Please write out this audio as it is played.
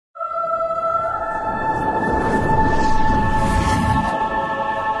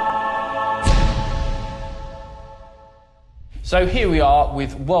So here we are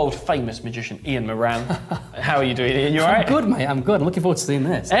with world-famous magician Ian Moran. How are you doing, Ian? You all right? I'm good, mate. I'm good. I'm looking forward to seeing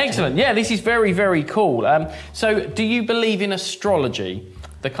this. Excellent. Yeah, this is very, very cool. So do you believe in astrology?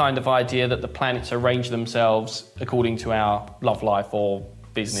 The kind of idea that the planets arrange themselves according to our love life or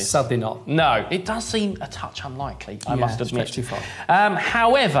business? Sadly not. No, it does seem a touch unlikely, I must admit. Too far.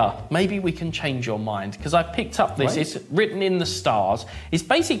 However, maybe we can change your mind, because I picked up this, It's written in the stars. It's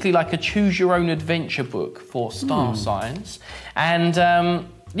basically like a choose-your-own-adventure book for star signs. And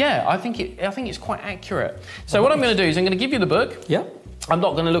yeah, I think it's quite accurate. So what I'm going to do is I'm going to give you the book. Yeah. I'm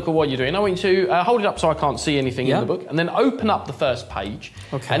not going to look at what you're doing. I want you to hold it up so I can't see anything in the book, and then open up the first page.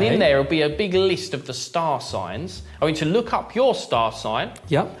 Okay. And in there will be a big list of the star signs. I want you to look up your star sign.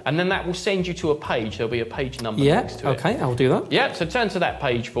 Yeah. And then that will send you to a page. There'll be a page number next to it. Okay, I'll do that. Yeah, so turn to that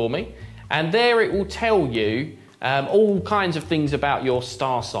page for me. And there it will tell you all kinds of things about your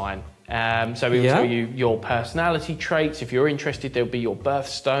star sign. So it will tell you your personality traits. If you're interested, there'll be your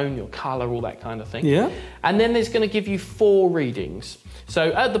birthstone, your colour, all that kind of thing. Yeah. And then there's going to give you 4 readings.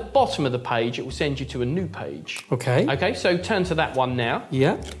 So at the bottom of the page, it will send you to a new page. Okay. Okay, so turn to that one now.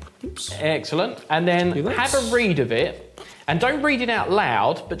 Yeah. Oops. Excellent. And then have a read of it. And don't read it out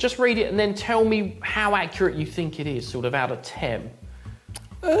loud, but just read it and then tell me how accurate you think it is, sort of out of 10.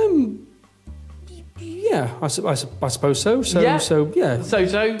 Yeah, I suppose so. So yeah.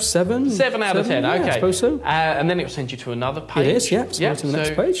 So 7. 7 out of 10. Yeah, okay. I suppose so. And then it will send you to another page. It is. Yeah. So to the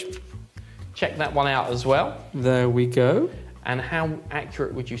next page. Check that one out as well. There we go. And how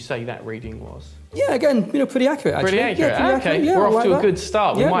accurate would you say that reading was? Yeah, again, pretty accurate, actually. Pretty accurate. Yeah, okay, accurate. Yeah, we're off to a that. good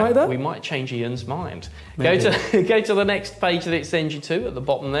start. Yeah, We might change Ian's mind. Maybe. Go to the next page that it sends you to at the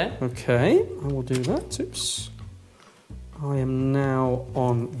bottom there. Okay, I will do that. Oops. I am now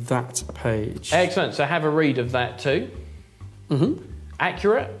on that page. Excellent. So have a read of that too.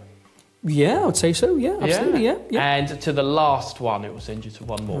 Accurate? Yeah, I would say so. Yeah, absolutely. Yeah. And to the last one, it will send you to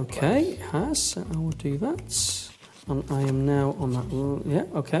one more. Okay, it has. So I will do that. And I am now on that.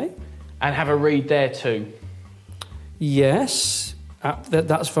 Yeah. Okay. And have a read there too. Yes,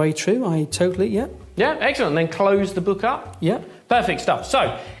 that's very true. I totally. Yeah. Yeah. Excellent. Then close the book up. Yeah. Perfect stuff.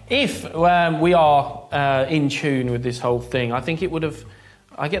 So, if we are in tune with this whole thing, I think it would have...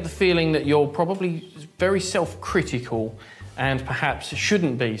 I get the feeling that you're probably very self-critical and perhaps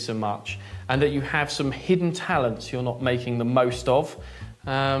shouldn't be so much, and that you have some hidden talents you're not making the most of.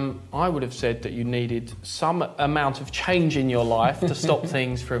 I would have said that you needed some amount of change in your life to stop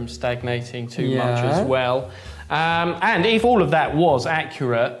things from stagnating too much as well. And if all of that was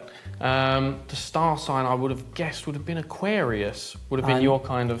accurate, the star sign I would have guessed would have been Aquarius, would have been your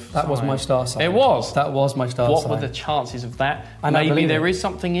kind of sign. That was my star sign. It was? That was my star sign. What were the chances of that? And maybe there is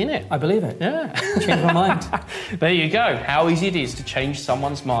something in it. I believe it. Yeah. Changed my mind. There you go. How easy it is to change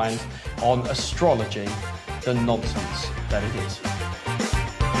someone's mind on astrology, the nonsense that it is.